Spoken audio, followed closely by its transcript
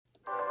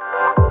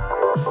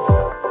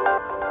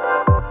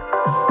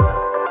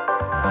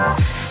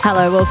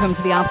Hello, welcome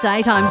to the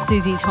update. I'm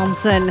Susie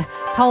Thompson.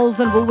 Coles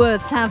and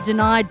Woolworths have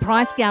denied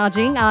price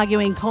gouging,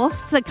 arguing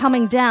costs are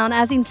coming down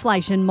as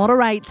inflation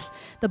moderates.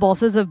 The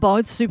bosses of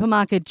both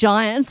supermarket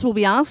giants will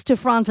be asked to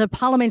front a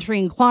parliamentary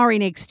inquiry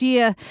next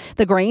year.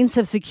 The Greens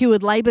have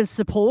secured Labor's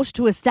support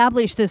to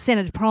establish the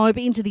Senate probe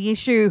into the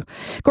issue.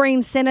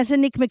 Greens Senator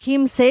Nick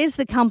McKim says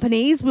the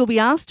companies will be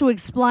asked to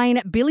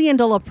explain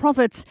billion-dollar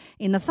profits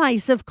in the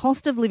face of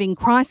cost of living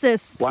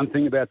crisis. One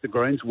thing about the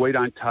Greens, we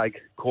don't take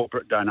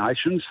corporate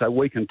donations, so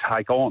we can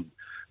take on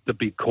the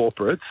big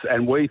corporates,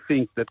 and we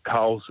think that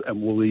Coles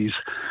and Woolies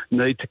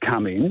need to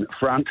come in,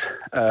 front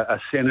a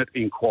Senate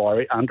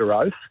inquiry under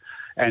oath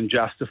and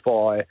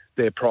justify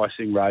their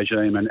pricing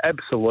regime. And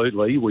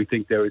absolutely, we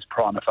think there is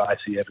prima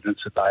facie evidence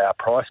that they are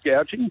price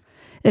gouging.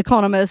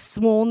 Economists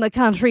warn the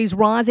country's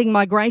rising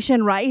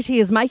migration rate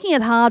is making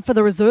it hard for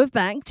the Reserve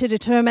Bank to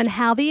determine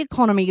how the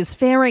economy is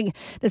faring.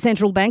 The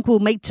central bank will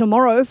meet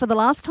tomorrow for the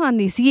last time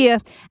this year.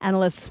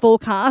 Analysts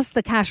forecast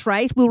the cash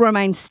rate will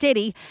remain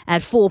steady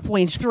at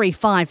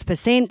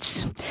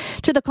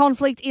 4.35%. To the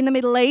conflict in the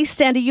Middle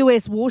East, and a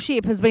US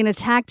warship has been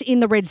attacked in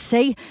the Red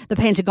Sea. The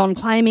Pentagon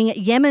claiming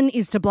Yemen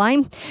is to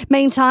blame.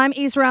 Meantime,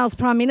 Israel's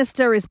Prime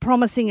Minister is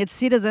promising its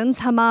citizens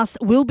Hamas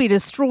will be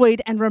destroyed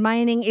and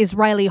remaining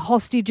Israeli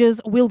hostages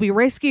will be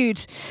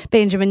rescued.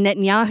 Benjamin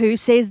Netanyahu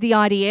says the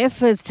IDF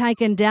has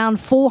taken down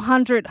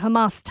 400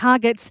 Hamas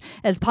targets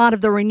as part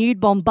of the renewed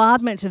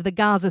bombardment of the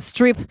Gaza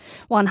Strip.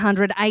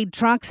 100 aid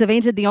trucks have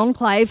entered the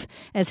enclave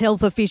as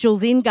health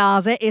officials in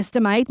Gaza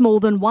estimate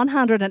more than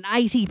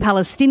 180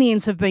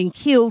 Palestinians have been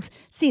killed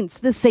since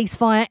the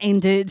ceasefire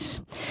ended.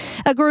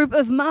 A group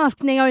of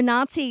masked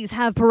neo-Nazis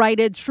have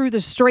paraded through the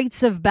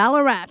streets of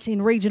Ballarat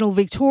in regional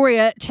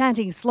Victoria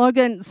chanting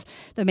slogans.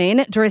 The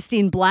men, dressed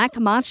in black,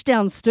 marched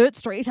down Sturt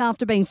Street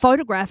after being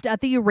photographed at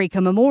the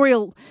Eureka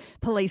Memorial.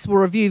 Police will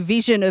review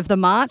vision of the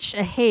march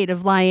ahead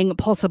of laying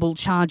possible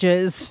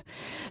charges.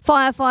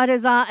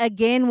 Firefighters are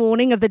again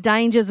warning of the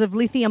dangers of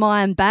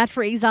lithium-ion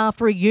batteries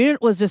after a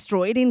unit was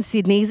destroyed in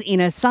Sydney's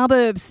inner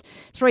suburbs.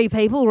 3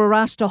 people were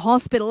rushed to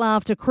hospital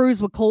after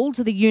crews were called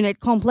to the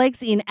unit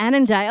complex in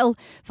Annandale.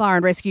 Fire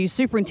and Rescue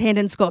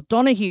Superintendent Scott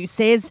Donoghue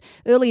says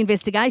early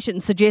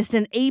investigations suggest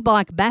an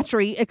e-bike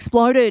battery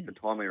exploded. A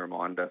timely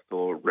reminder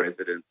for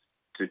residents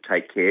to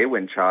take care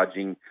when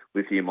charging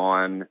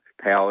lithium-ion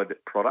powered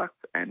products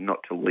and not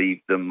to leave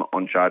them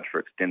on charge for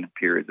extended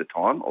periods of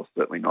time, or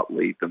certainly not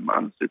leave them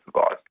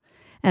unsupervised.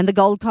 And the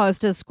Gold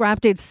Coast has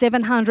scrapped its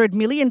 $700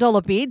 million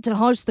bid to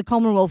host the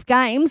Commonwealth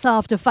Games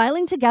after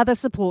failing to gather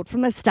support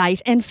from the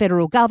state and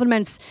federal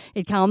governments.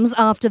 It comes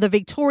after the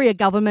Victoria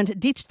government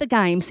ditched the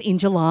Games in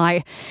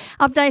July.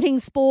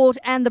 Updating sport,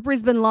 and the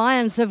Brisbane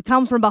Lions have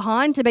come from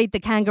behind to beat the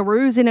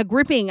Kangaroos in a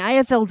gripping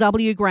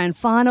AFLW Grand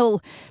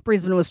Final.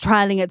 Brisbane was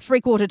trailing at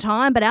three-quarter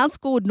time but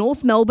outscored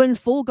North Melbourne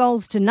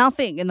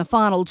 4-0 in the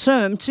final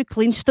term to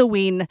clinch the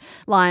win.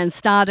 Lions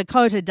star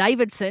Dakota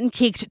Davidson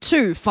kicked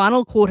 2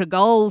 final quarter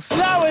goals.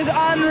 That was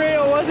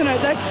unreal, wasn't it?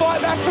 They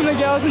fight back from the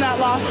girls in that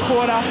last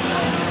quarter.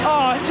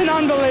 Oh, it's an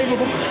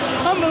unbelievable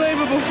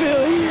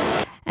feeling.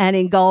 And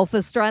in golf,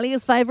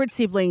 Australia's favourite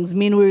siblings,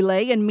 Minwoo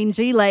Lee and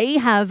Minjee Lee,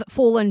 have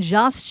fallen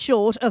just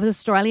short of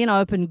Australian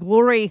Open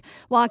glory.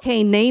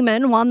 Joaquin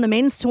Niemann won the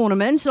men's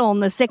tournament on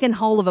the second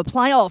hole of a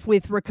playoff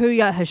with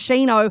Rikuya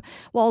Hoshino,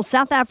 while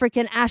South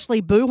African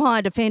Ashley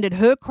Buhai defended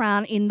her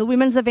crown in the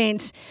women's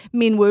event.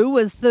 Minwoo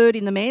was third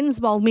in the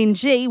men's, while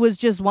Minjee was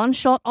just one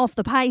shot off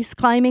the pace,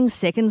 claiming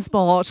second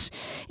spot.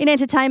 In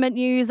entertainment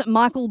news,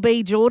 Michael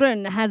B.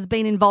 Jordan has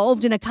been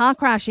involved in a car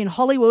crash in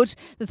Hollywood,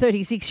 the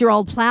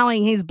 36-year-old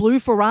ploughing his blue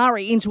Ferrari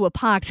into a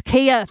parked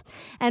Kia.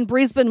 And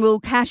Brisbane will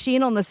cash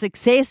in on the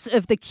success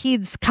of the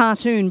kids'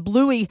 cartoon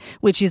Bluey,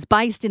 which is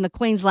based in the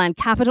Queensland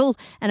capital.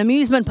 An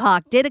amusement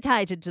park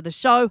dedicated to the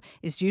show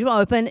is due to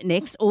open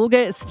next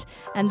August.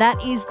 And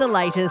that is the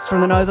latest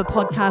from the Nova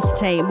podcast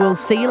team. We'll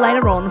see you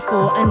later on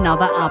for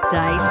another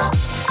update.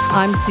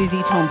 I'm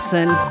Susie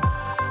Thompson.